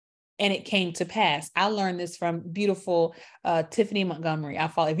 and it came to pass. I learned this from beautiful Tiffany Montgomery.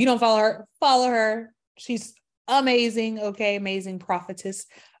 If you don't follow her. She's amazing. Okay. Amazing prophetess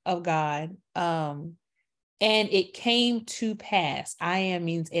of God. And it came to pass. I am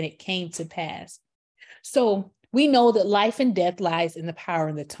means, and it came to pass. So we know that life and death lies in the power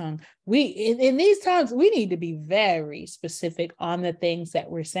of the tongue. In these times, we need to be very specific on the things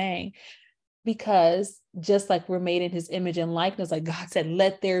that we're saying, because just like we're made in his image and likeness, like God said,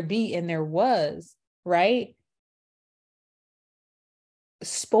 let there be, and there was, right?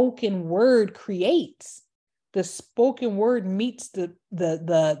 Spoken word creates. The spoken word meets the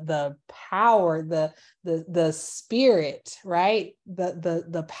power, the spirit, right?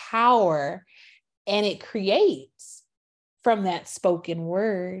 The power. And it creates from that spoken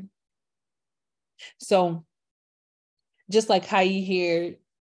word. So just like how you hear,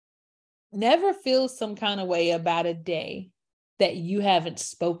 never feel some kind of way about a day that you haven't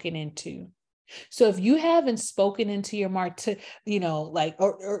spoken into. So if you haven't spoken into your mark to,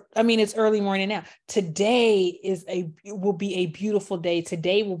 I mean, it's early morning now. Today will be a beautiful day.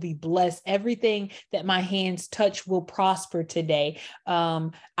 Today will be blessed. Everything that my hands touch will prosper today.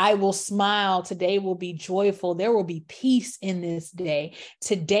 I will smile. Today will be joyful. There will be peace in this day.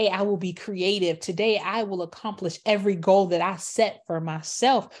 Today I will be creative. Today I will accomplish every goal that I set for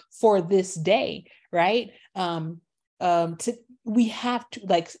myself for this day. Right. We have to,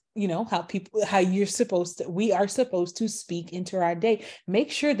 like, we are supposed to speak into our day.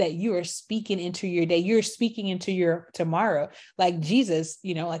 Make sure that you are speaking into your day. You're speaking into your tomorrow. Like Jesus,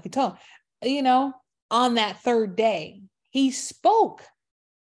 like he told, on that third day, he spoke,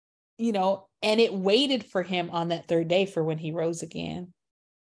 and it waited for him on that third day for when he rose again.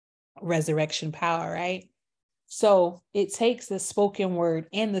 Resurrection power, right? So it takes the spoken word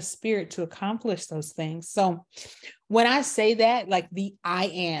and the spirit to accomplish those things. So when I say that, like the I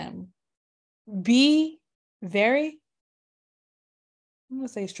am, be very, I'm going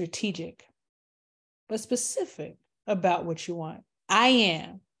to say strategic, but specific about what you want. I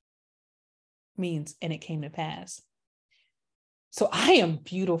am means, and it came to pass. So I am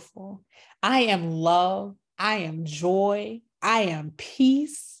beautiful. I am love. I am joy. I am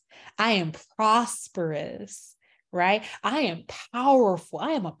peace. I am prosperous, right? I am powerful.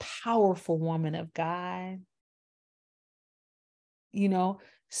 I am a powerful woman of God.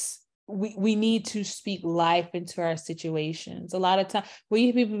 We need to speak life into our situations. A lot of times we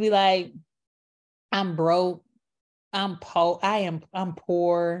hear people be like, I'm broke, I'm poor, I'm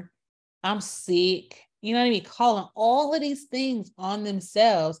sick. You know what I mean? Calling all of these things on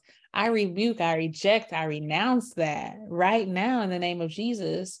themselves. I rebuke, I reject, I renounce that right now in the name of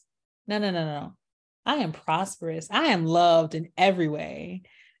Jesus. No. I am prosperous. I am loved in every way.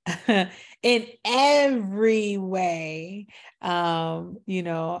 In every way. I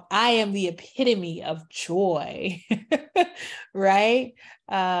am the epitome of joy. Right?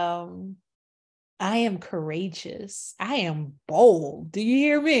 I am courageous. I am bold. Do you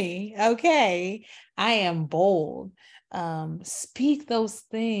hear me? Okay. I am bold. Speak those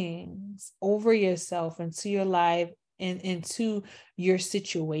things over yourself, into your life, and into your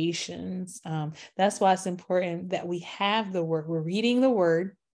situations. That's why it's important that we have the word. We're reading the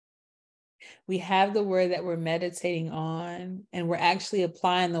word. We have the word that we're meditating on, and we're actually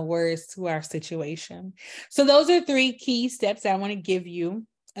applying the words to our situation. So those are 3 key steps I want to give you.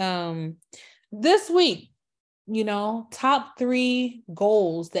 This week, top 3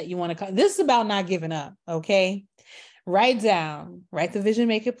 goals that you want to, this is about not giving up. Okay. Write the vision,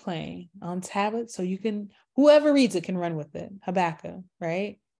 make it plain on tablet. So you can, whoever reads it can run with it. Habakkuk,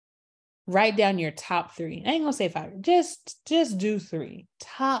 right? Write down your top 3. I ain't gonna say 5, just do 3.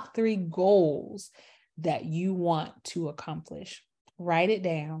 Top 3 goals that you want to accomplish. Write it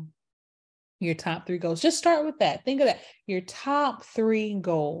down. Your top 3 goals. Just start with that. Think of that. Your top 3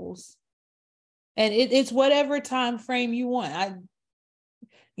 goals. And it's whatever time frame you want.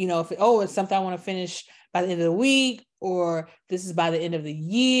 If it's something I want to finish by the end of the week, or this is by the end of the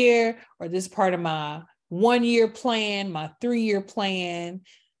year, or this is part of my 1-year plan, my 3-year plan.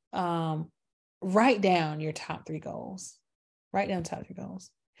 Write down your top 3 goals. Write down top 3 goals.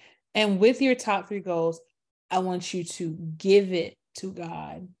 And with your top 3 goals, I want you to give it to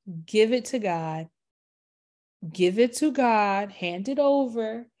God. Give it to God. Give it to God. Hand it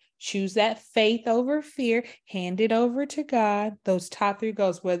over. Choose that faith over fear. Hand it over to God. Those top 3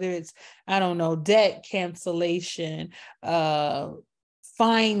 goals, whether it's, debt cancellation,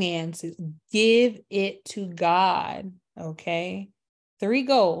 finances, give it to God. Okay. 3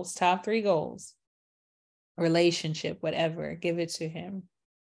 goals, top 3 goals, relationship, whatever, give it to him.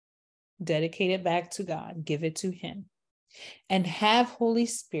 Dedicate it back to God. Give it to him. And have Holy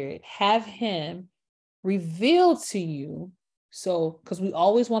Spirit, have him reveal to you. So, because we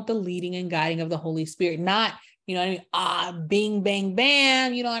always want the leading and guiding of the Holy Spirit, not, bing, bang,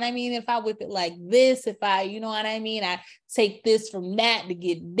 bam, if I whip it like this, if I, I take this from that to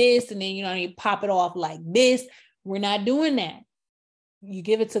get this, and then, pop it off like this. We're not doing that. You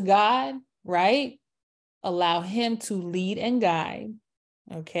give it to God, right? Allow him to lead and guide.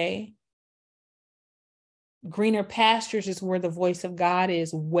 Okay. Greener pastures is where the voice of God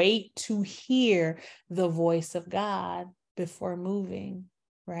is. Wait to hear the voice of God before moving,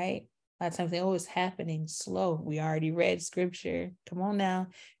 right? A lot of times it's happening slow. We already read scripture. Come on now.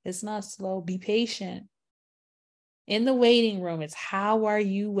 It's not slow. Be patient. In the waiting room, it's how are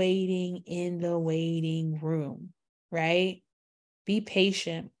you waiting in the waiting room, right? Be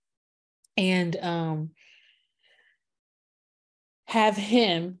patient. and have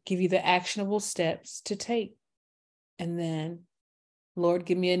him give you the actionable steps to take. And then, Lord,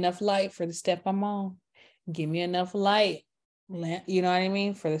 give me enough light for the step I'm on. Give me enough light, you know what I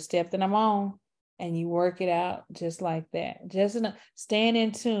mean, for the step that I'm on. And you work it out just like that. Just enough, staying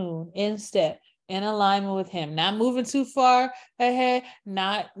in tune, in step, in alignment with him, not moving too far ahead,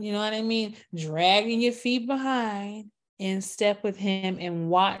 not, you know what I mean, dragging your feet behind, in step with him, and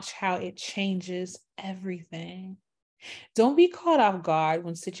watch how it changes everything. Don't be caught off guard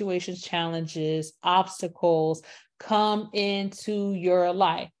when situations, challenges, obstacles come into your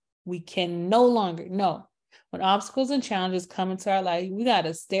life. We can no longer, no. When obstacles and challenges come into our life, we got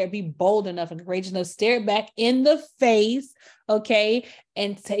to be bold enough and courageous enough, stare it back in the face, okay?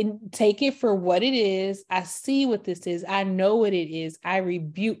 And take it for what it is. I see what this is. I know what it is. I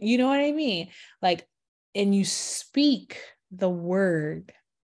rebuke, you know what I mean? Like, and you speak the word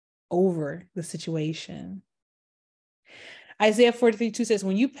over the situation. Isaiah 43:2 says,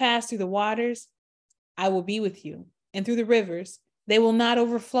 when you pass through the waters, I will be with you, and through the rivers, they will not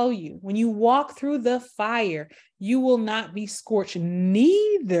overflow you. When you walk through the fire, you will not be scorched,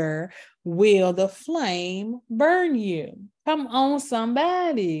 neither will the flame burn you. Come on,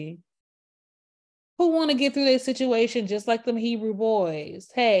 somebody. Who want to get through their situation just like them Hebrew boys?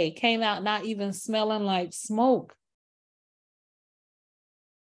 Hey, came out not even smelling like smoke.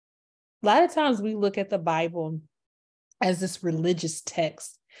 A lot of times we look at the Bible as this religious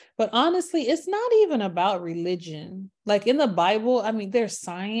text. But honestly, it's not even about religion. Like in the Bible, I mean, there's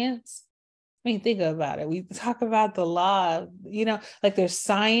science. I mean, think about it. We talk about the law, you know, like there's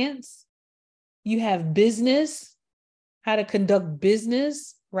science. You have business, how to conduct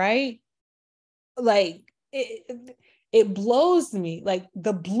business, right? Like it blows me. Like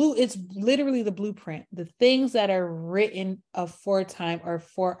it's literally the blueprint. The things that are written aforetime are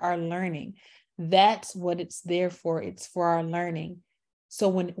for our learning. That's what it's there for. It's for our learning. So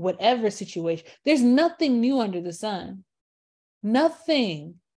when whatever situation, there's nothing new under the sun.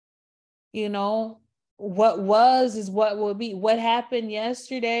 Nothing. You know, what was is what will be. What happened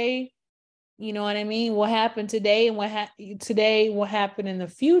yesterday, you know what I mean? What happened today and today will happen in the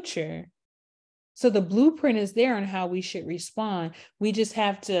future. So the blueprint is there on how we should respond. We just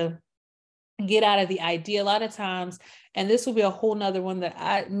have to get out of the idea a lot of times. And this will be a whole nother one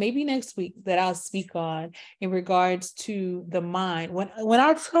that maybe next week that I'll speak on in regards to the mind. When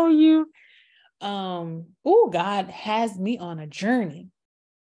I tell you, God has me on a journey.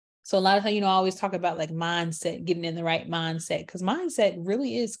 So a lot of times, you know, I always talk about like mindset, getting in the right mindset, because mindset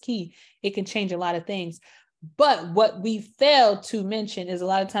really is key. It can change a lot of things. But what we fail to mention is a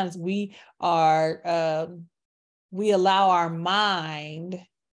lot of times we allow our mind,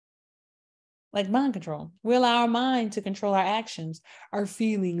 like mind control. We allow our mind to control our actions, our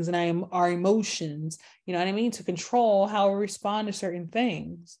feelings, and our emotions, you know what I mean? To control how we respond to certain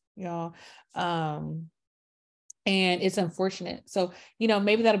things, you know. And it's unfortunate. So, you know,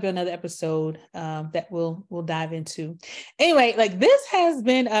 maybe that'll be another episode that we'll dive into. Anyway, like this has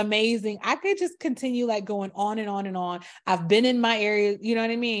been amazing. I could just continue like going on and on and on. I've been in my area, you know what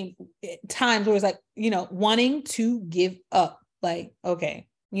I mean? Times where it's like, you know, wanting to give up. Like, okay,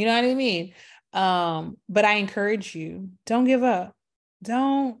 you know what I mean? But I encourage you, don't give up.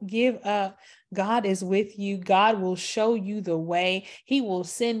 Don't give up. God is with you. God will show you the way. He will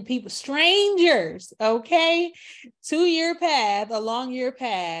send people, strangers, okay, to your path, along your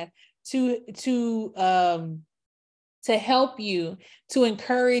path, to help you, to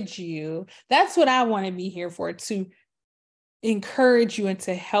encourage you. That's what I want to be here for, to encourage you and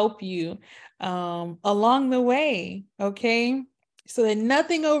to help you along the way, okay? So that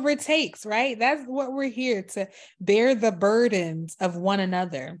nothing overtakes, right? That's what we're here to bear the burdens of one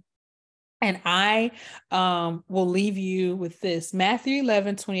another. And I will leave you with this. Matthew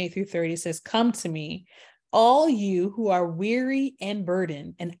 11:28-30 says, come to me, all you who are weary and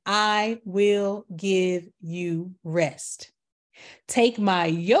burdened, and I will give you rest. Take my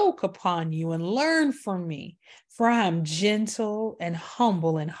yoke upon you and learn from me, for I am gentle and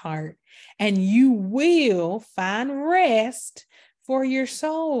humble in heart, and you will find rest for your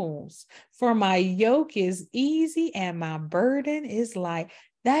souls. For my yoke is easy and my burden is light.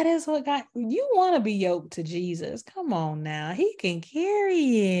 That is what God, you want to be yoked to Jesus. Come on now. He can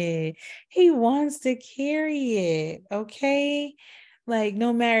carry it. He wants to carry it. Okay. Like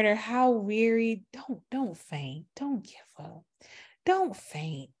no matter how weary, don't faint. Don't give up. Don't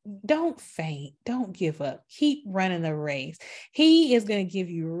faint. Don't faint. Don't give up. Keep running the race. He is going to give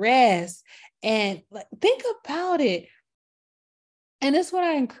you rest. And like, think about it. And that's what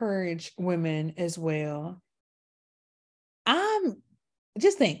I encourage women as well.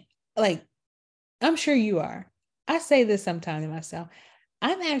 Just think, like, I'm sure you are. I say this sometimes to myself.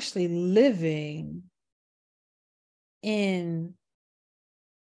 I'm actually living in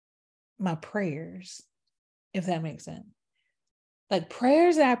my prayers, if that makes sense. Like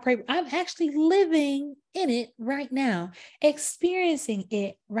prayers that I pray, I'm actually living in it right now, experiencing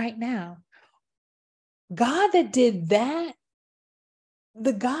it right now. God that did that,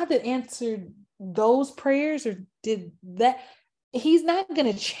 the God that answered those prayers or did that, he's not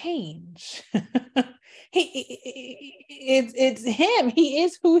going to change. It's him. He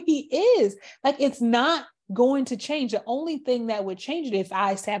is who he is. Like, it's not going to change. The only thing that would change it if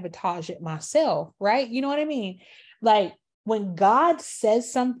I sabotage it myself, right? You know what I mean? Like, when God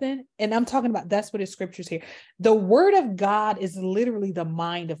says something, and I'm talking about, that's what his scriptures here. The word of God is literally the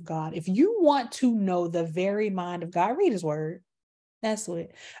mind of God. If you want to know the very mind of God, read his word. That's what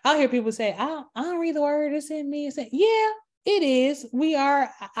I'll hear people say. I don't read the word. It's in me. It's in, yeah, it is. We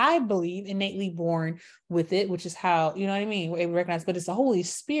are, I believe, innately born with it, which is how, you know what I mean? We're able to recognize, but it's the Holy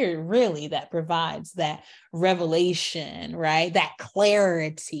Spirit really that provides that revelation, right? That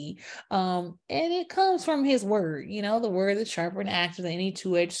clarity. And it comes from his word, you know, the word that's sharper and active than any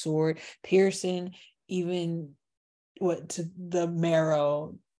two-edged sword, piercing even to the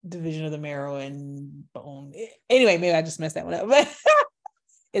marrow, division of the marrow and bone. Anyway, maybe I just messed that one up, but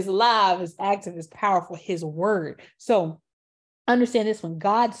it's alive, it's active, it's powerful, his word. So understand this: when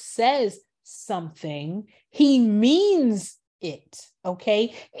God says something, he means it,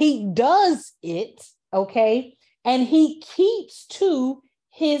 okay? He does it, okay? And he keeps to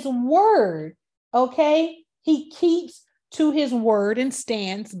his word, okay? He keeps to his word and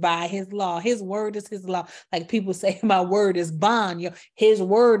stands by his law. His word is his law. Like people say, my word is bond. His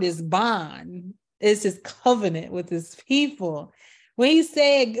word is bond. It's his covenant with his people. When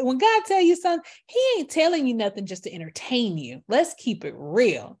God tell you something, he ain't telling you nothing just to entertain you. Let's keep it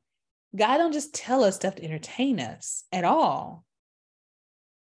real. God don't just tell us stuff to entertain us at all.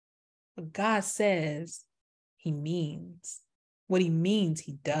 What God says, he means. What he means,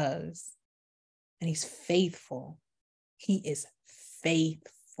 he does. And he's faithful. He is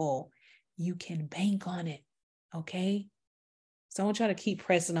faithful. You can bank on it, okay? So I want y'all to keep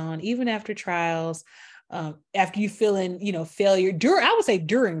pressing on, even after trials, after you feeling, failure. I would say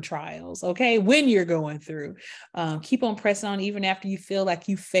during trials, okay? When you're going through, keep on pressing on, even after you feel like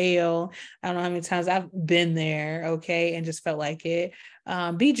you fail. I don't know how many times I've been there, okay, and just felt like it.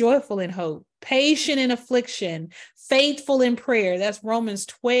 Be joyful in hope, patient in affliction, faithful in prayer. That's Romans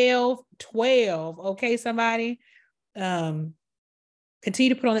 12:12, okay, somebody? Continue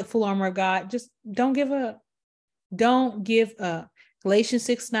to put on that full armor of God. Just don't give up. Don't give up. Galatians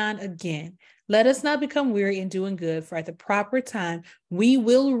 6:9 again. Let us not become weary in doing good, for at the proper time we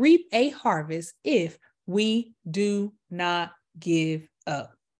will reap a harvest if we do not give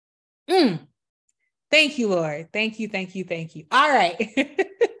up. Thank you, Lord. Thank you. All right.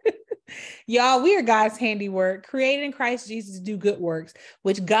 Y'all, we are God's handiwork, created in Christ Jesus to do good works,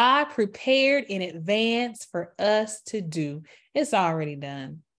 which God prepared in advance for us to do. It's already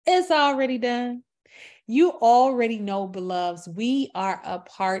done. It's already done. You already know, beloveds, we are a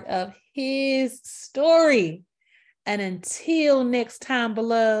part of his story. And until next time,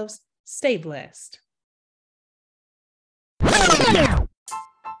 beloveds, stay blessed.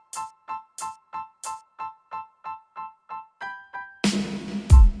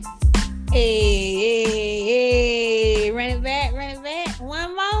 Hey, run it back.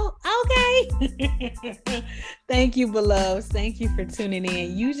 One more. Okay. Thank you, beloveds. Thank you for tuning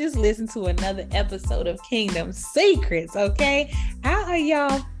in. You just listened to another episode of Kingdom Secrets, okay? How are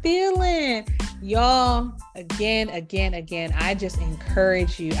y'all feeling? Y'all, again, I just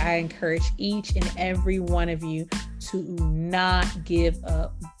encourage you. I encourage each and every one of you to not give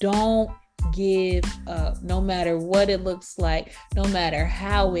up. Don't give up, no matter what it looks like, no matter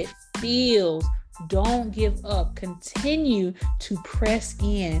how it feels. Don't give up. Continue to press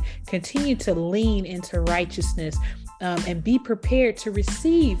in. Continue to lean into righteousness, and be prepared to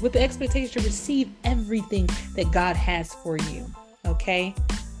receive, with the expectation to receive everything that God has for you. Okay?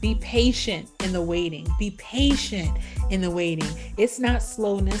 Be patient in the waiting. Be patient in the waiting. It's not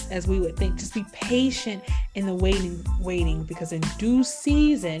slowness as we would think. Just be patient in the waiting, because in due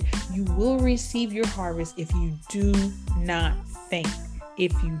season, you will receive your harvest if you do not faint.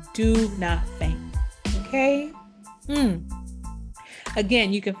 If you do not faint. Okay?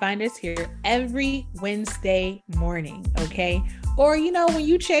 Again, you can find us here every Wednesday morning, okay? Or, when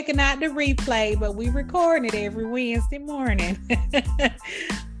you checking out the replay, but we record it every Wednesday morning.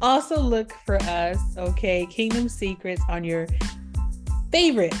 Also look for us, okay? Kingdom Secrets on your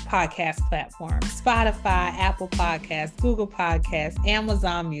favorite podcast platforms: Spotify, Apple Podcasts, Google Podcasts,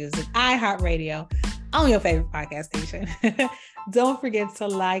 Amazon Music, iHeartRadio, on your favorite podcast station. Don't forget to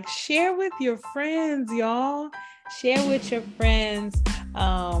like, share with your friends, y'all. Share with your friends,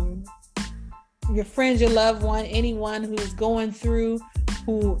 your loved one, anyone who's going through,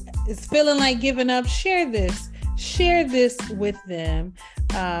 who is feeling like giving up. Share this with them.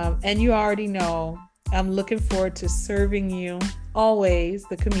 And you already know, I'm looking forward to serving you always,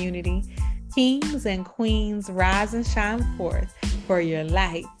 the community. Kings and queens, rise and shine forth, for your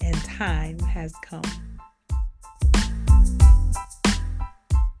light and time has come.